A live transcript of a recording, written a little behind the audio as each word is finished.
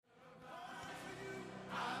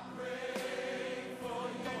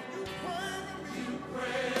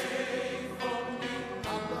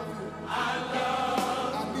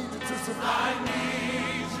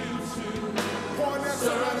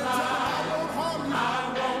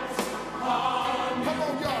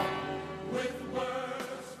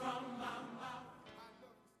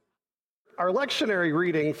Our lectionary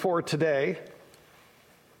reading for today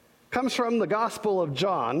comes from the Gospel of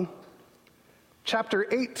John, chapter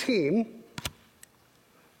 18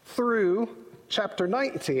 through chapter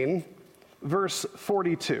 19, verse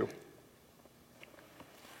 42.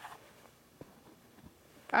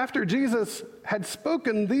 After Jesus had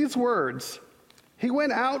spoken these words, he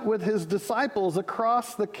went out with his disciples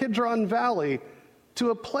across the Kidron Valley to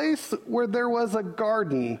a place where there was a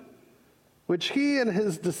garden, which he and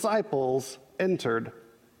his disciples entered.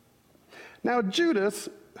 Now Judas,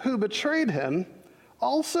 who betrayed him,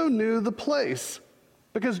 also knew the place,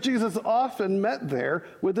 because Jesus often met there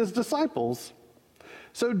with his disciples.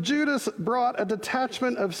 So Judas brought a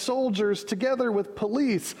detachment of soldiers together with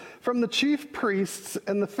police from the chief priests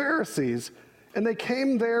and the Pharisees, and they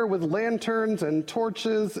came there with lanterns and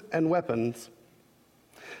torches and weapons.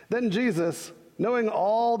 Then Jesus, knowing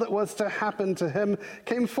all that was to happen to him,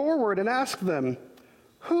 came forward and asked them,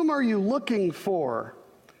 "Whom are you looking for?"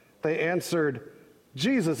 They answered,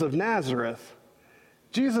 "Jesus of Nazareth."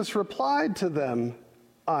 Jesus replied to them,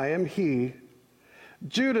 "I am he."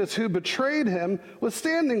 Judas, who betrayed him, was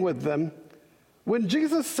standing with them. When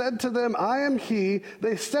Jesus said to them, "I am he,"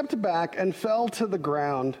 they stepped back and fell to the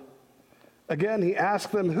ground. Again he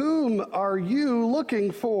asked them, "Whom are you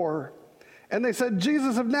looking for?" And they said,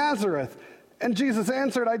 "Jesus of Nazareth." And Jesus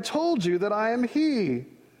answered, "I told you that I am he.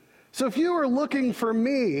 So if you are looking for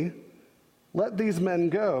me, let these men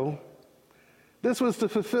go." This was to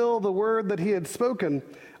fulfill the word that he had spoken.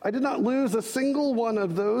 "I did not lose a single one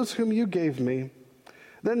of those whom you gave me."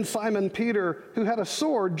 Then Simon Peter, who had a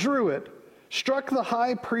sword, drew it, struck the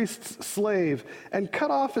high priest's slave, and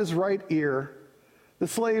cut off his right ear. The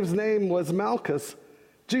slave's name was Malchus.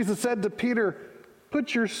 Jesus said to Peter,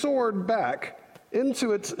 "Put your sword back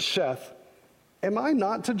into its sheath. Am I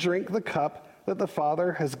not to drink the cup that the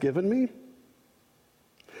Father has given me?"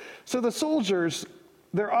 So the soldiers,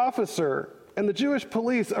 their officer, and the Jewish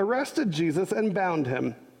police arrested Jesus and bound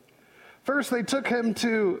him. First, they took him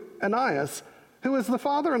to Annas, who was the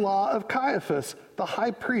father-in-law of Caiaphas, the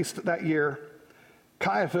high priest that year.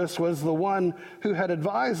 Caiaphas was the one who had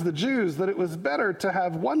advised the Jews that it was better to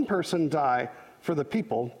have one person die for the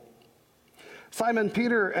people. Simon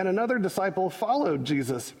Peter and another disciple followed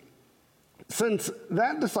Jesus. Since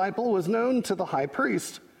that disciple was known to the high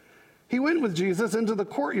priest, he went with Jesus into the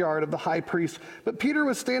courtyard of the high priest, but Peter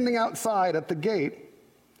was standing outside at the gate.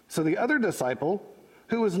 So the other disciple,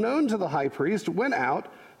 who was known to the high priest, went out,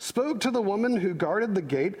 spoke to the woman who guarded the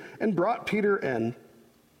gate, and brought Peter in.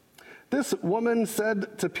 This woman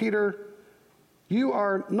said to Peter, "You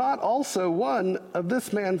are not also one of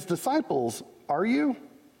this man's disciples, are you?"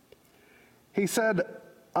 He said,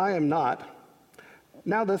 "I am not."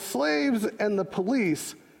 Now the slaves and the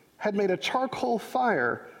police had made a charcoal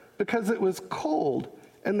fire because it was cold,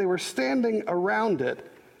 and they were standing around it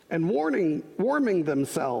and warming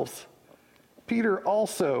themselves. Peter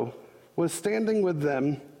also was standing with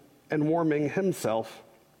them and warming himself.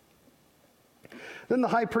 Then the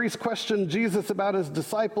high priest questioned Jesus about his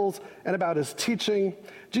disciples and about his teaching.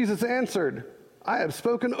 Jesus answered, "I have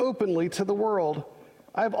spoken openly to the world.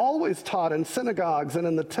 I have always taught in synagogues and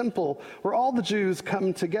in the temple where all the Jews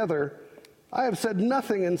come together. I have said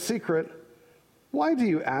nothing in secret. Why do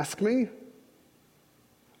you ask me?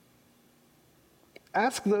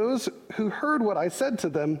 Ask those who heard what I said to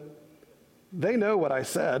them. They know what I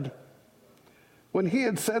said." When he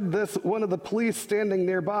had said this, one of the police standing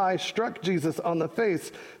nearby struck Jesus on the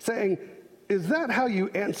face, saying, "Is that how you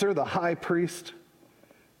answer the high priest?"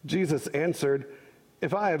 Jesus answered,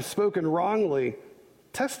 "If I have spoken wrongly,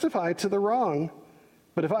 testify to the wrong.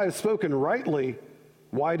 But if I have spoken rightly,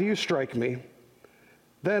 why do you strike me?"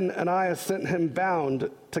 Then Annas sent him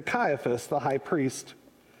bound to Caiaphas, the high priest.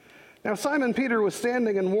 Now Simon Peter was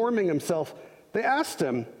standing and warming himself. They asked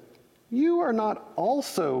him, "You are not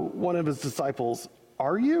also one of his disciples,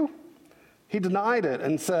 are you?" He denied it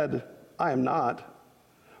and said, "I am not."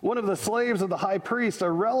 One of the slaves of the high priest,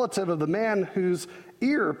 a relative of the man whose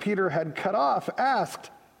ear Peter had cut off,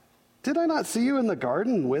 asked, "Did I not see you in the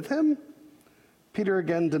garden with him?" Peter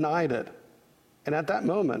again denied it, and at that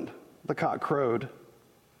moment the cock crowed.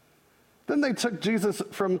 Then they took Jesus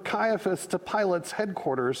from Caiaphas to Pilate's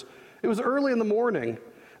headquarters. It was early in the morning.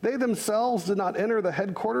 They themselves did not enter the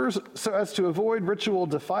headquarters so as to avoid ritual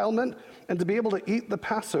defilement and to be able to eat the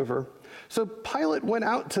Passover. So Pilate went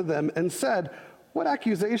out to them and said, "What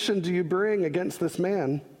accusation do you bring against this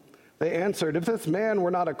man?" They answered, "If this man were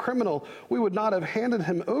not a criminal, we would not have handed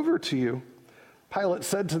him over to you." Pilate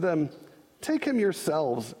said to them, "Take him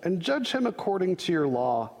yourselves and judge him according to your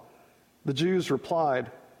law." The Jews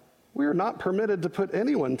replied, "We are not permitted to put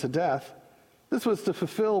anyone to death, This was to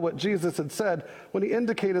fulfill what Jesus had said when he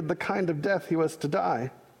indicated the kind of death he was to die.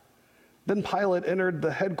 Then Pilate entered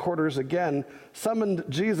the headquarters again, summoned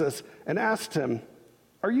Jesus, and asked him,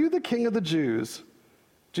 "Are you the king of the Jews?"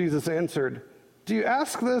 Jesus answered, "Do you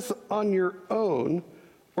ask this on your own,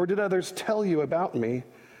 or did others tell you about me?"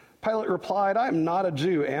 Pilate replied, "I am not a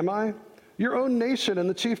Jew, am I? Your own nation and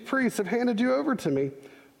the chief priests have handed you over to me.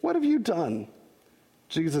 What have you done?"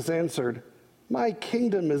 Jesus answered, "My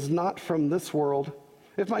kingdom is not from this world.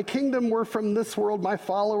 If my kingdom were from this world, my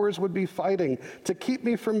followers would be fighting to keep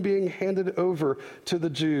me from being handed over to the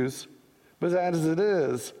Jews. But as it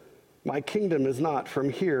is, my kingdom is not from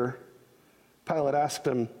here." Pilate asked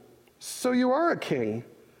him, "So you are a king?"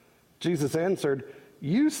 Jesus answered,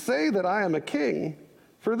 "You say that I am a king.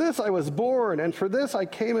 For this I was born, and for this I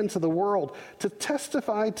came into the world, to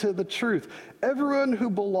testify to the truth. Everyone who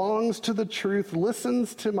belongs to the truth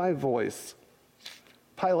listens to my voice."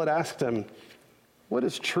 Pilate asked him, "What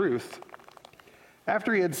is truth?"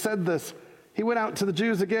 After he had said this, he went out to the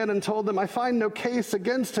Jews again and told them, "I find no case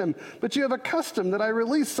against him, but you have a custom that I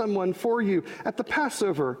release someone for you at the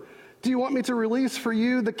Passover. Do you want me to release for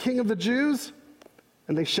you the king of the Jews?"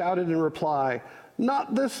 And they shouted in reply,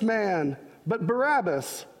 "Not this man, but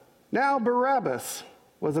Barabbas." Now Barabbas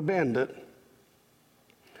was a bandit.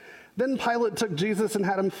 Then Pilate took Jesus and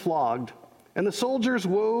had him flogged, and the soldiers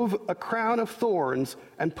wove a crown of thorns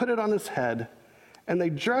and put it on his head, and they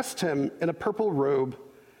dressed him in a purple robe.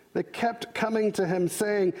 They kept coming to him,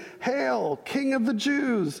 saying, "Hail, King of the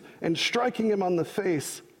Jews!" and striking him on the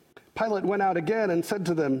face. Pilate went out again and said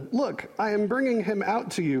to them, "Look, I am bringing him out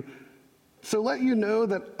to you, so let you know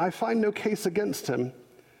that I find no case against him."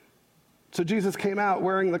 So Jesus came out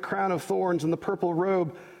wearing the crown of thorns and the purple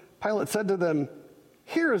robe. Pilate said to them,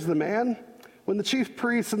 "Here is the man." When the chief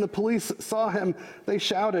priests and the police saw him, they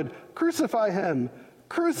shouted, "Crucify him!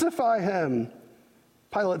 Crucify him!"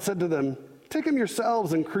 Pilate said to them, "Take him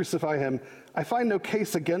yourselves and crucify him. I find no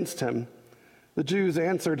case against him." The Jews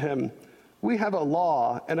answered him, "We have a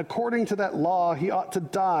law, and according to that law he ought to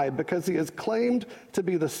die because he has claimed to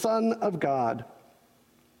be the Son of God."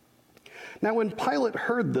 Now when Pilate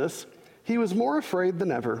heard this, he was more afraid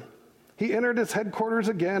than ever. He entered his headquarters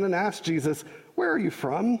again and asked Jesus, "Where are you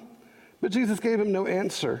from?" But Jesus gave him no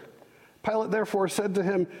answer. Pilate therefore said to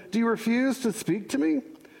him, "Do you refuse to speak to me?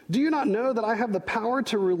 Do you not know that I have the power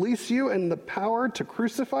to release you and the power to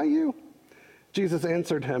crucify you?" Jesus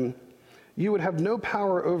answered him, "You would have no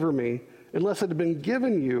power over me unless it had been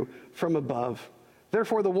given you from above.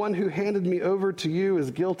 Therefore the one who handed me over to you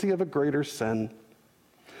is guilty of a greater sin."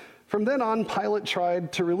 From then on, Pilate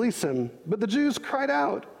tried to release him, but the Jews cried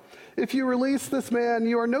out, "If you release this man,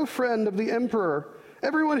 you are no friend of the emperor.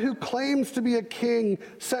 Everyone who claims to be a king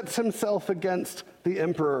sets himself against the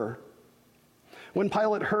emperor." When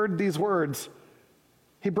Pilate heard these words,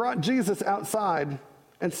 he brought Jesus outside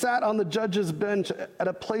and sat on the judge's bench at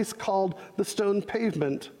a place called the Stone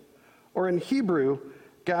Pavement, or in Hebrew,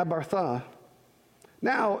 Gabbatha.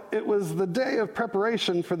 Now it was the day of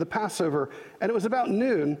preparation for the Passover, and it was about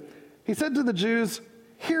noon. He said to the Jews,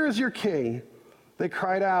 "Here is your king." They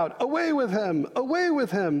cried out, "Away with him! Away with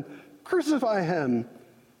him! Crucify him!"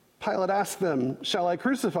 Pilate asked them, "Shall I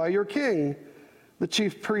crucify your king?" The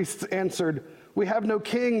chief priests answered, "We have no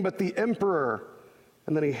king but the emperor."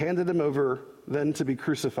 And then he handed him over then to be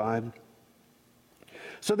crucified.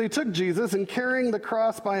 So they took Jesus, and carrying the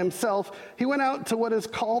cross by himself, he went out to what is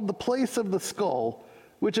called the place of the skull,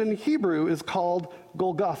 which in Hebrew is called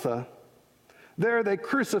Golgotha. There they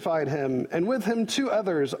crucified him, and with him two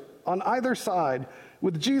others on either side,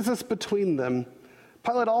 with Jesus between them.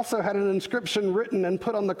 Pilate also had an inscription written and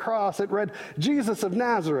put on the cross. It read, "Jesus of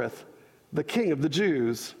Nazareth, the King of the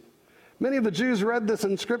Jews." Many of the Jews read this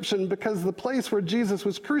inscription because the place where Jesus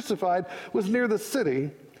was crucified was near the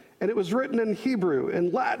city, and it was written in Hebrew,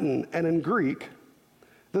 in Latin, and in Greek.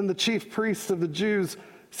 Then the chief priests of the Jews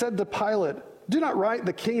said to Pilate, "Do not write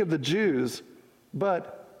the King of the Jews,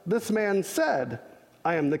 but this man said,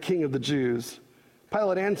 'I am the King of the Jews.'"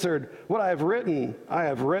 Pilate answered, "What I have written, I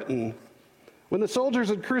have written." When the soldiers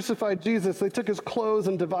had crucified Jesus, they took his clothes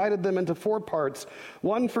and divided them into 4 parts,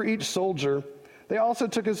 one for each soldier. They also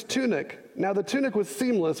took his tunic. Now the tunic was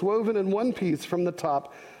seamless, woven in one piece from the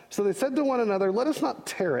top. So they said to one another, "Let us not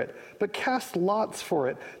tear it, but cast lots for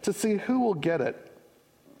it to see who will get it."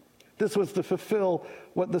 This was to fulfill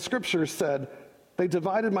what the scriptures said, "They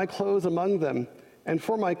divided my clothes among them, and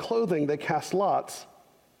for my clothing they cast lots."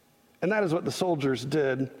 And that is what the soldiers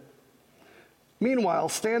did. Meanwhile,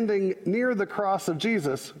 standing near the cross of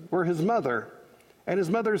Jesus were his mother and his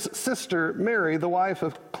mother's sister, Mary, the wife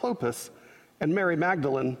of Clopas, and Mary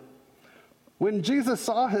Magdalene. When Jesus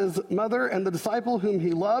saw his mother and the disciple whom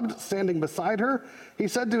he loved standing beside her, he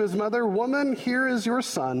said to his mother, "Woman, here is your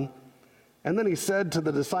son." And then he said to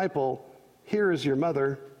the disciple, "Here is your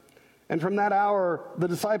mother." And from that hour, the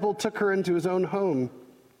disciple took her into his own home.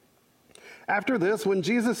 After this, when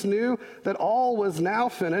Jesus knew that all was now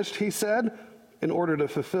finished, he said, in order to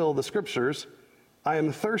fulfill the scriptures, "I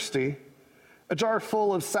am thirsty." A jar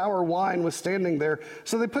full of sour wine was standing there,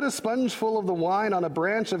 so they put a sponge full of the wine on a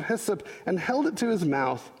branch of hyssop and held it to his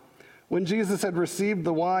mouth. When Jesus had received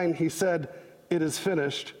the wine, he said, "It is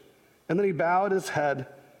finished." And then he bowed his head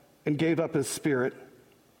and gave up his spirit.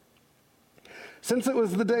 Since it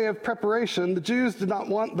was the day of preparation, the Jews did not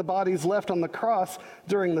want the bodies left on the cross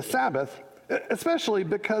during the Sabbath, especially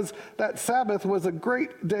because that Sabbath was a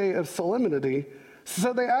great day of solemnity.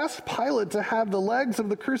 So they asked Pilate to have the legs of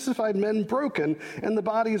the crucified men broken and the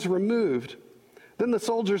bodies removed. Then the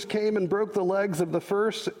soldiers came and broke the legs of the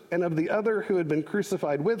first and of the other who had been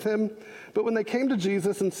crucified with him. But when they came to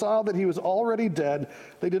Jesus and saw that he was already dead,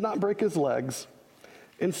 they did not break his legs.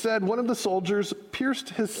 Instead, one of the soldiers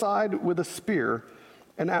pierced his side with a spear,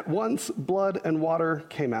 and at once blood and water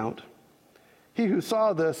came out. He who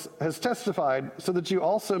saw this has testified, so that you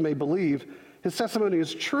also may believe. His testimony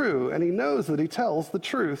is true, and he knows that he tells the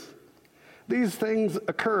truth. These things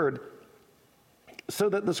occurred so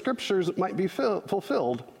that the scriptures might be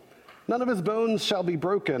fulfilled. None of his bones shall be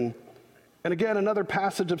broken. And again, another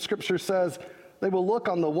passage of scripture says, they will look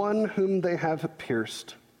on the one whom they have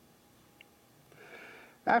pierced.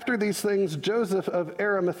 After these things, Joseph of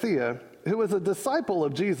Arimathea, who was a disciple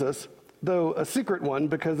of Jesus, though a secret one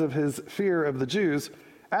because of his fear of the Jews,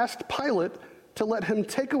 asked Pilate to let him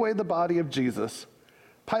take away the body of Jesus.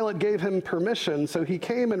 Pilate gave him permission, so he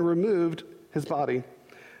came and removed his body.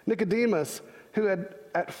 Nicodemus, who had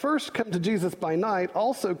at first come to Jesus by night,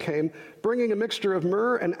 also came, bringing a mixture of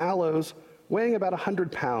myrrh and aloes, weighing about 100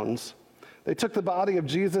 pounds. They took the body of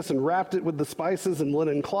Jesus and wrapped it with the spices and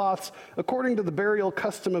linen cloths, according to the burial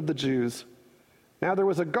custom of the Jews. Now there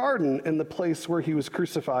was a garden in the place where he was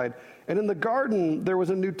crucified, and in the garden there was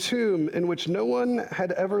a new tomb in which no one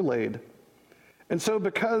had ever laid. And so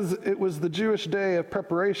because it was the Jewish day of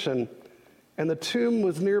preparation, and the tomb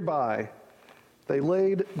was nearby, they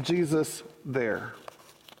laid Jesus there.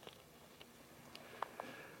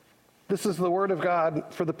 This is the word of God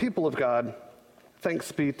for the people of God.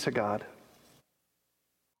 Thanks be to God.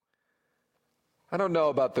 I don't know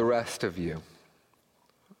about the rest of you,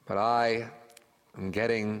 but I am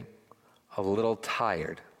getting a little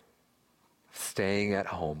tired of staying at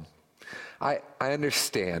home. I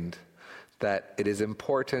understand that it is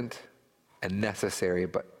important and necessary,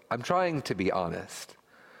 but I'm trying to be honest.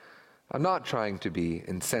 I'm not trying to be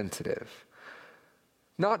insensitive.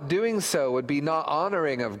 Not doing so would be not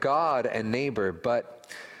honoring of God and neighbor,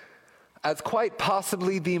 but as quite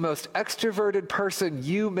possibly the most extroverted person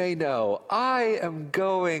you may know, I am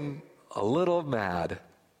going a little mad.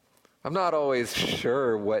 I'm not always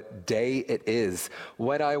sure what day it is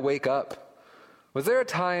when I wake up. Was there a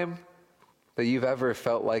time that you've ever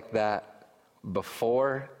felt like that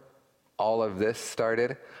before all of this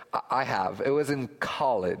started? I have. It was in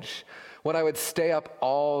college when I would stay up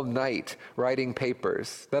all night writing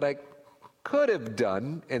papers that I could have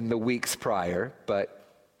done in the weeks prior, but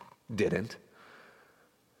didn't.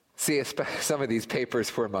 See, some of these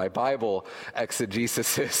papers were my Bible exegesis.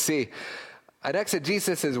 See, an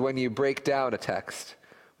exegesis is when you break down a text,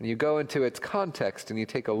 when you go into its context and you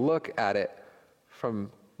take a look at it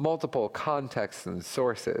from multiple contexts and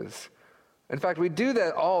sources. In fact, we do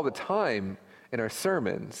that all the time in our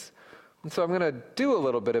sermons. And so I'm going to do a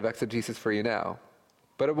little bit of exegesis for you now,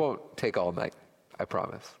 but it won't take all night, I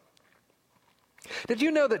promise. Did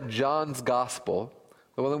you know that John's Gospel,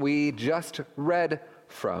 the one that we just read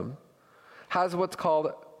from, has what's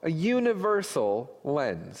called a universal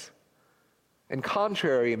lens? In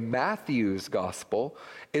contrary, Matthew's Gospel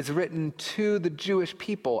is written to the Jewish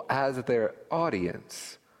people as their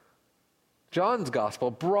audience. John's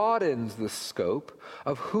Gospel broadens the scope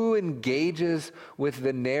of who engages with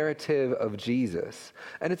the narrative of Jesus.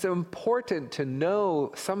 And it's important to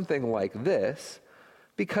know something like this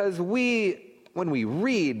because when we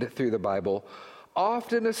read through the Bible,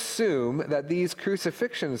 often assume that these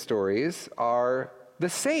crucifixion stories are the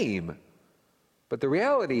same. But the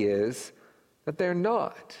reality is that they're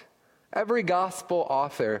not. Every gospel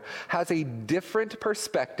author has a different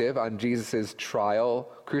perspective on Jesus' trial,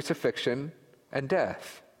 crucifixion, and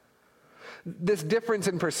death. This difference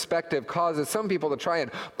in perspective causes some people to try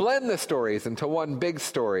and blend the stories into one big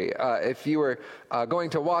story. If you were going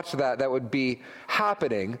to watch that, that would be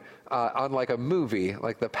happening on like a movie,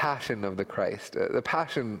 like the Passion of the Christ. The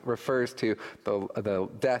Passion refers to the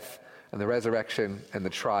death and the resurrection and the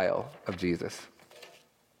trial of Jesus.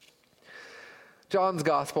 John's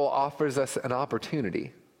gospel offers us an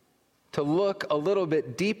opportunity to look a little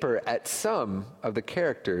bit deeper at some of the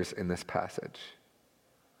characters in this passage.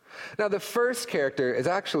 Now, the first character is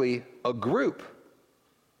actually a group,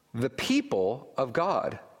 the people of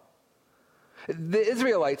God. The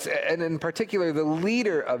Israelites, and in particular the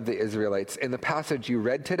leader of the Israelites in the passage you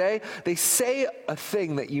read today, they say a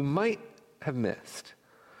thing that you might have missed.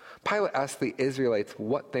 Pilate asked the Israelites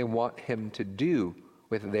what they want him to do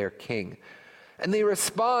with their king. And they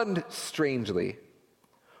respond strangely.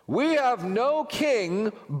 "We have no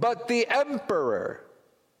king but the emperor."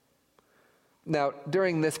 Now,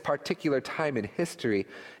 during this particular time in history,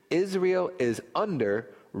 Israel is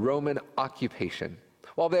under Roman occupation.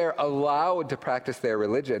 While they're allowed to practice their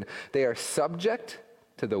religion, they are subject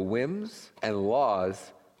to the whims and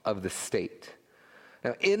laws of the state.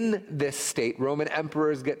 Now, in this state, Roman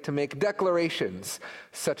emperors get to make declarations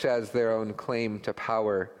such as their own claim to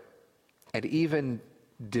power and even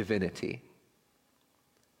divinity.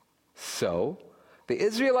 So, the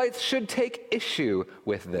Israelites should take issue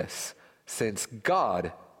with this, since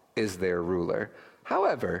God is their ruler.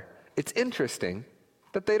 However, it's interesting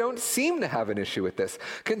that they don't seem to have an issue with this,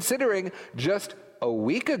 considering just a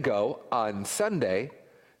week ago on Sunday,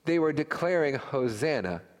 they were declaring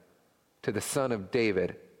Hosanna to the Son of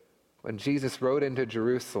David when Jesus rode into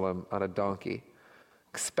Jerusalem on a donkey,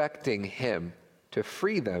 expecting him to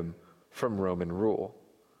free them from Roman rule.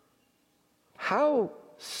 How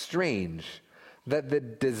strange that the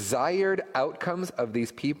desired outcomes of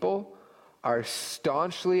these people are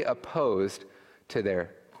staunchly opposed to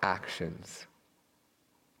their actions.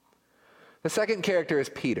 The second character is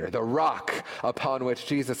Peter, the rock upon which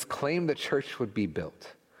Jesus claimed the church would be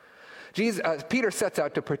built. Peter sets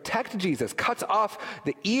out to protect Jesus, cuts off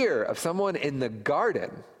the ear of someone in the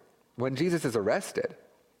garden when Jesus is arrested.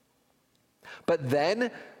 But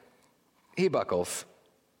then he buckles.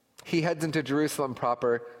 He heads into Jerusalem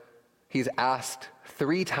proper. He's asked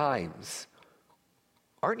 3 times,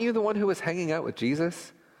 "Aren't you the one who was hanging out with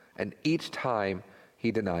Jesus?" And each time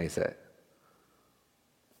he denies it.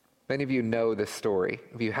 Many of you know this story.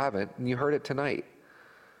 If you haven't, and you heard it tonight.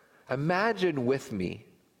 Imagine with me,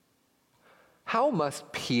 how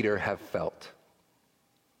must Peter have felt?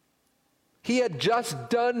 He had just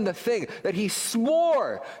done the thing that he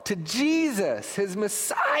swore to Jesus, his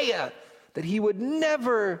Messiah, that he would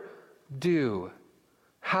never do.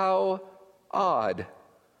 How odd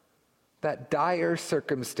that dire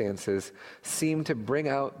circumstances seem to bring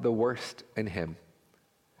out the worst in him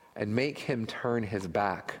and make him turn his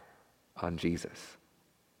back on Jesus.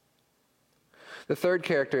 The third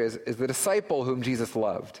character is the disciple whom Jesus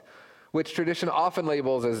loved, which tradition often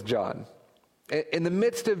labels as John. In the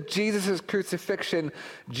midst of Jesus' crucifixion,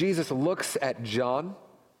 Jesus looks at John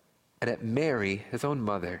and at Mary, his own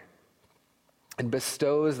mother, and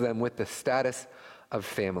bestows them with the status of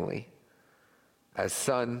family as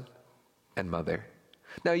son and mother.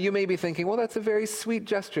 Now, you may be thinking, well, that's a very sweet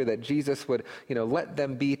gesture that Jesus would, let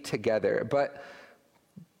them be together. But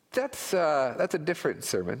that's a different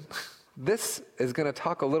sermon. This is going to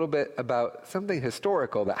talk a little bit about something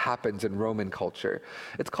historical that happens in Roman culture.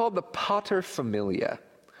 It's called the paterfamilia.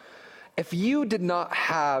 If you did not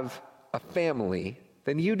have a family,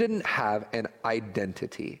 then you didn't have an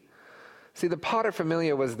identity. See, the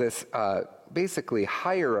paterfamilia was this basically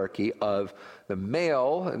hierarchy of the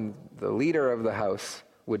male and the leader of the house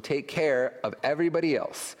would take care of everybody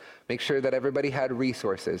else, make sure that everybody had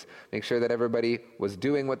resources, make sure that everybody was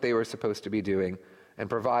doing what they were supposed to be doing, and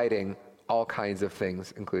providing all kinds of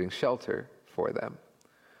things, including shelter for them.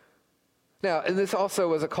 Now, and this also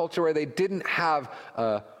was a culture where they didn't have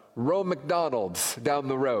Roe McDonald's down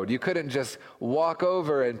the road. You couldn't just walk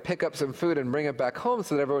over and pick up some food and bring it back home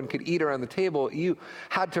so that everyone could eat around the table. You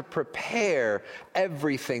had to prepare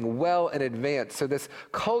everything well in advance. So this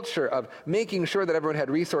culture of making sure that everyone had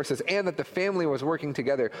resources and that the family was working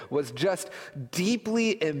together was just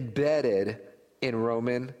deeply embedded in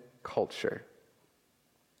Roman culture.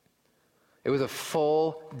 It was a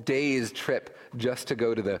full day's trip just to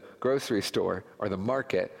go to the grocery store or the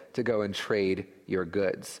market to go and trade your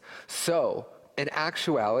goods. So, in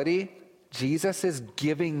actuality, Jesus is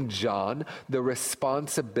giving John the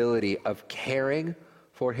responsibility of caring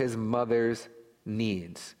for his mother's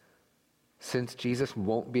needs, since Jesus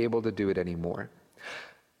won't be able to do it anymore.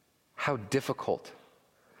 How difficult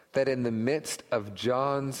that in the midst of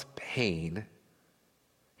John's pain,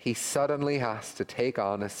 he suddenly has to take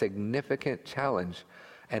on a significant challenge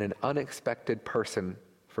and an unexpected person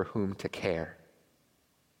for whom to care.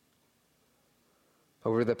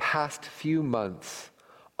 Over the past few months,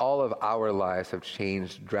 all of our lives have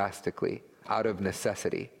changed drastically out of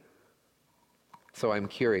necessity. So I'm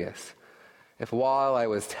curious if while I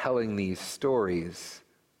was telling these stories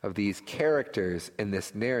of these characters in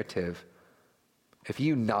this narrative, if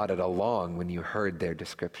you nodded along when you heard their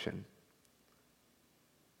description.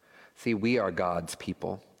 See, we are God's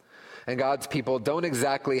people. And God's people don't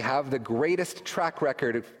exactly have the greatest track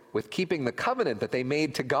record with keeping the covenant that they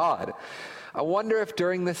made to God. I wonder if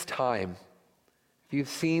during this time, if you've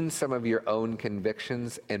seen some of your own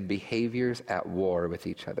convictions and behaviors at war with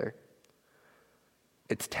each other.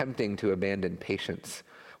 It's tempting to abandon patience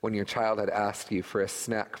when your child had asked you for a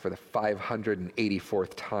snack for the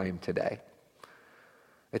 584th time today.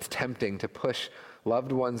 It's tempting to push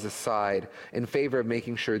loved ones aside in favor of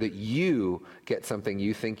making sure that you get something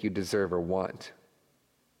you think you deserve or want.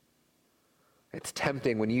 It's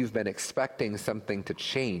tempting when you've been expecting something to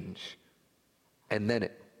change and then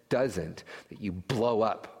it doesn't, that you blow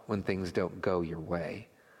up when things don't go your way.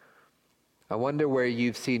 I wonder where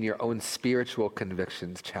you've seen your own spiritual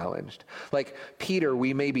convictions challenged. Like Peter,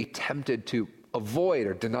 we may be tempted to avoid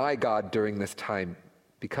or deny God during this time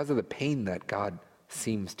because of the pain that God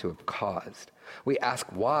seems to have caused. We ask,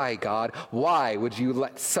 why, God? Why would you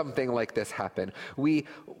let something like this happen?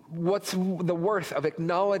 What's the worth of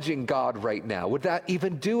acknowledging God right now? Would that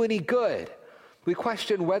even do any good? We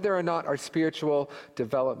question whether or not our spiritual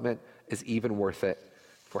development is even worth it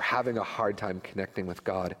if we're having a hard time connecting with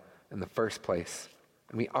God in the first place,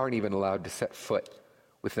 and we aren't even allowed to set foot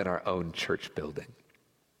within our own church building.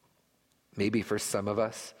 Maybe for some of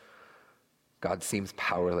us, God seems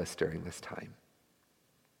powerless during this time.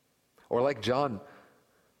 Or like John,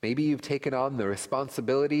 maybe you've taken on the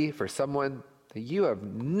responsibility for someone that you have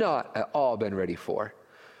not at all been ready for,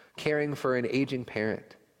 caring for an aging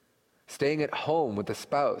parent, staying at home with a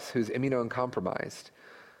spouse who's immunocompromised,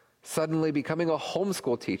 suddenly becoming a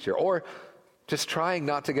homeschool teacher, or just trying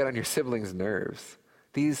not to get on your siblings' nerves.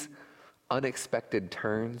 These unexpected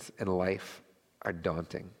turns in life are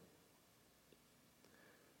daunting.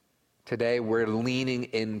 Today, we're leaning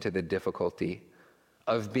into the difficulty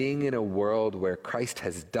of being in a world where Christ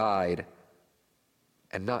has died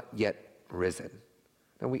and not yet risen.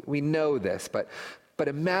 And we know this, but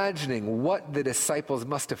imagining what the disciples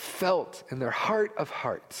must have felt in their heart of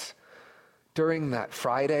hearts during that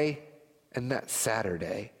Friday and that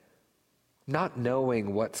Saturday, not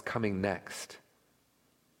knowing what's coming next.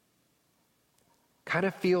 Kind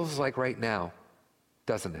of feels like right now,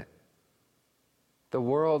 doesn't it? The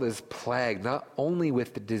world is plagued not only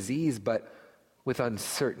with the disease, but with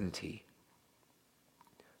uncertainty.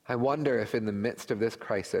 I wonder if in the midst of this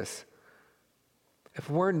crisis, if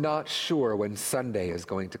we're not sure when Sunday is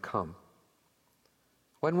going to come,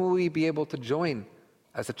 when will we be able to join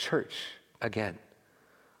as a church again?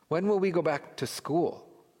 When will we go back to school?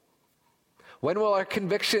 When will our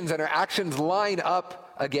convictions and our actions line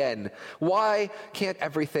up again? Why can't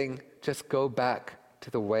everything just go back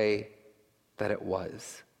to the way that it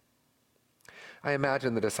was? I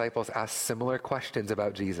imagine the disciples asked similar questions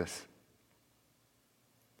about Jesus.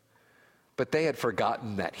 But they had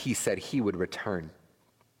forgotten that he said he would return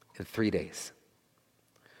in 3 days.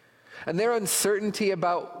 And their uncertainty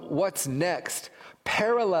about what's next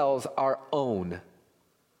parallels our own.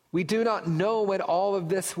 We do not know when all of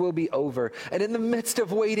this will be over. And in the midst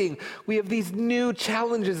of waiting, we have these new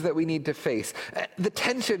challenges that we need to face. The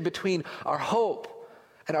tension between our hope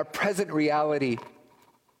and our present reality,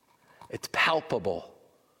 it's palpable.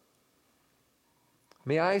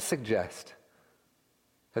 May I suggest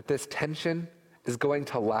that this tension is going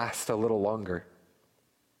to last a little longer?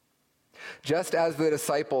 Just as the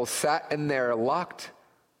disciples sat in their locked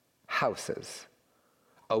houses,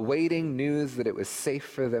 awaiting news that it was safe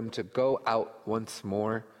for them to go out once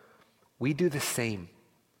more, we do the same.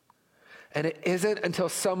 And it isn't until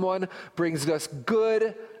someone brings us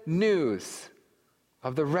good news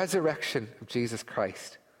of the resurrection of Jesus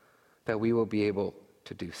Christ that we will be able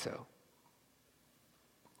to do so.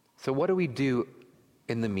 So what do we do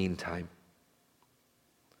in the meantime?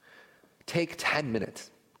 Take 10 minutes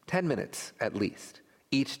at least,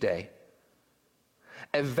 each day.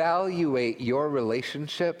 Evaluate your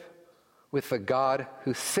relationship with the God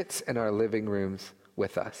who sits in our living rooms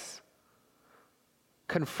with us.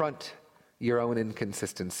 Confront your own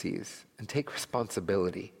inconsistencies and take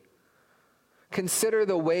responsibility. Consider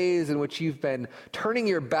the ways in which you've been turning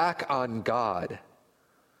your back on God.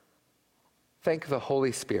 Thank the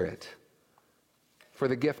Holy Spirit for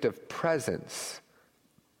the gift of presence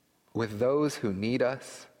with those who need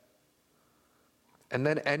us. And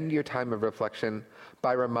then end your time of reflection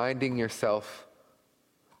by reminding yourself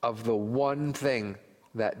of the one thing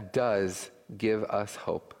that does give us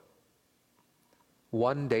hope.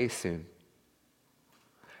 One day soon,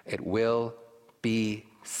 it will be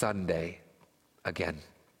Sunday again.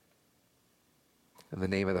 In the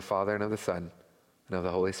name of the Father, and of the Son, and of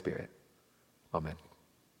the Holy Spirit. Amen.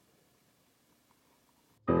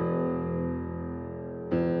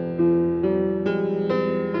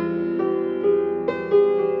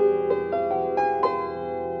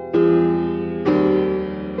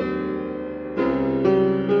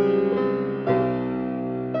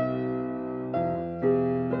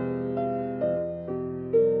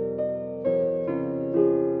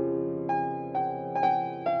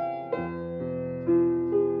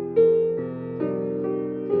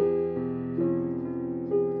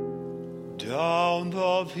 Down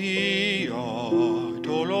the Via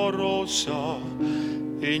Dolorosa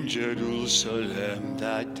in Jerusalem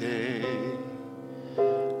that day,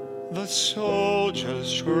 the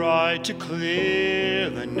soldiers tried to clear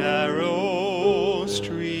the narrow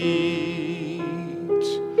streets,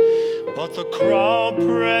 but the crowd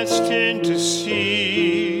pressed in to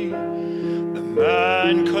see the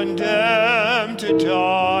man condemned to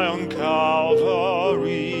die on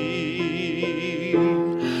Calvary.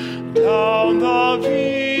 Down the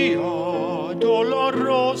Via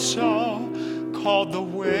Dolorosa, called the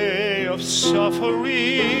way of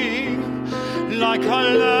suffering, like a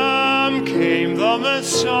lamb came the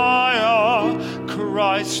Messiah,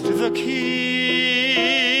 Christ the King,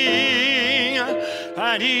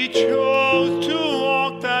 and he chose to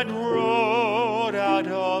walk that road out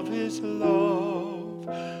of his love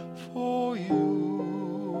for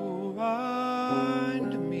you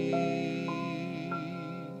and me.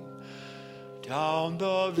 Down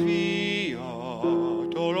the Via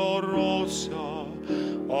Dolorosa,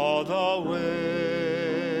 all the way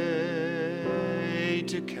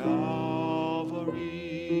to Calvary.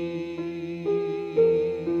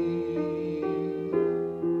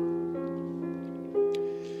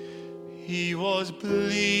 He was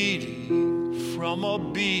bleeding from a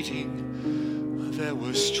beating, there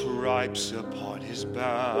were stripes upon his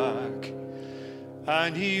back,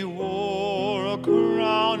 and he wore a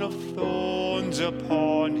crown of thorns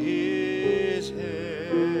upon his head,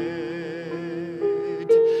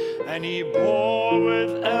 and he bore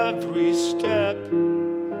with every step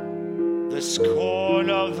the scorn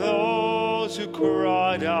of those who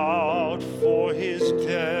cried out for his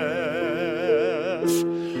death.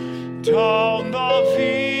 Down the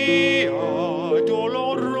Via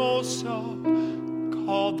Dolorosa,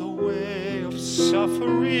 called the way of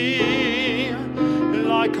suffering,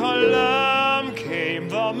 like a lamb came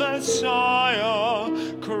the Messiah,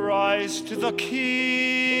 Christ the King,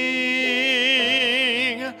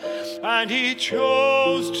 and he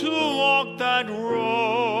chose to walk that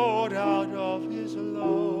road out of his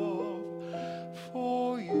love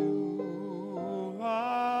for you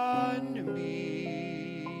and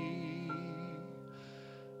me.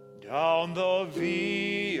 Down the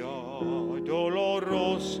Via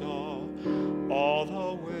Dolorosa, all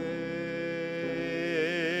the way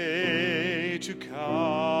to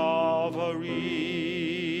Calvary.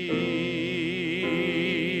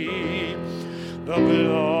 The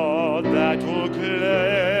blood that will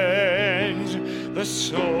cleanse the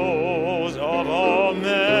souls of all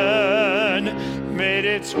men made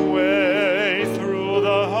its way through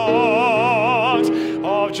the heart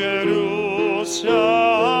of Jerusalem.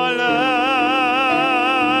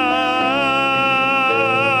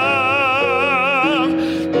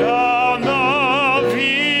 Down the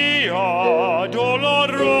Via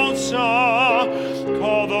Dolorosa,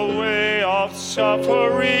 called the way of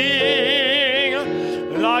suffering,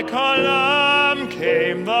 like a lamb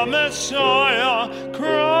came the Messiah,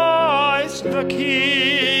 Christ the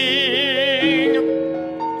King,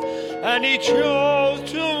 and he chose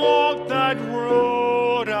to walk that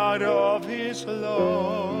road out of his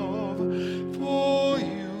love for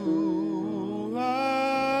you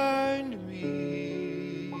and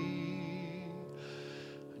me.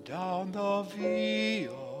 Down the Via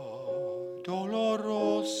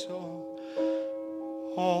Dolorosa,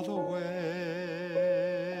 all the way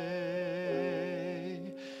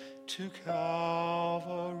to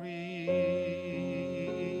Calvary.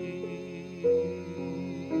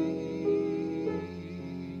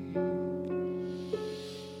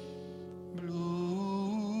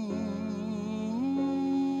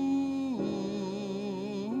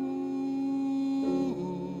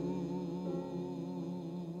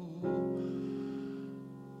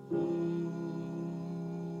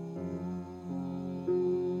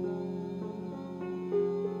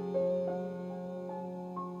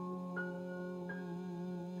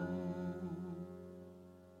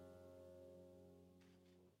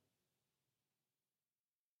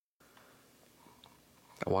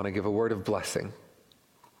 I want to give a word of blessing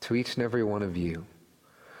to each and every one of you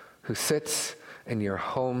who sits in your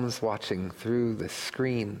homes watching through the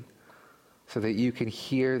screen so that you can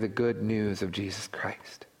hear the good news of Jesus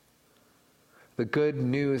Christ. The good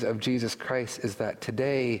news of Jesus Christ is that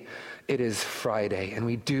today it is Friday, and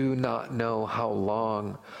we do not know how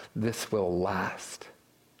long this will last.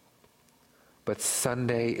 But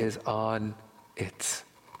Sunday is on its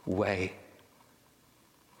way.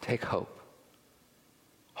 Take hope.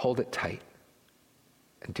 Hold it tight.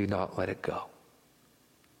 And do not let it go.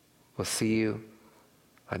 We'll see you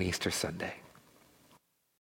on Easter Sunday.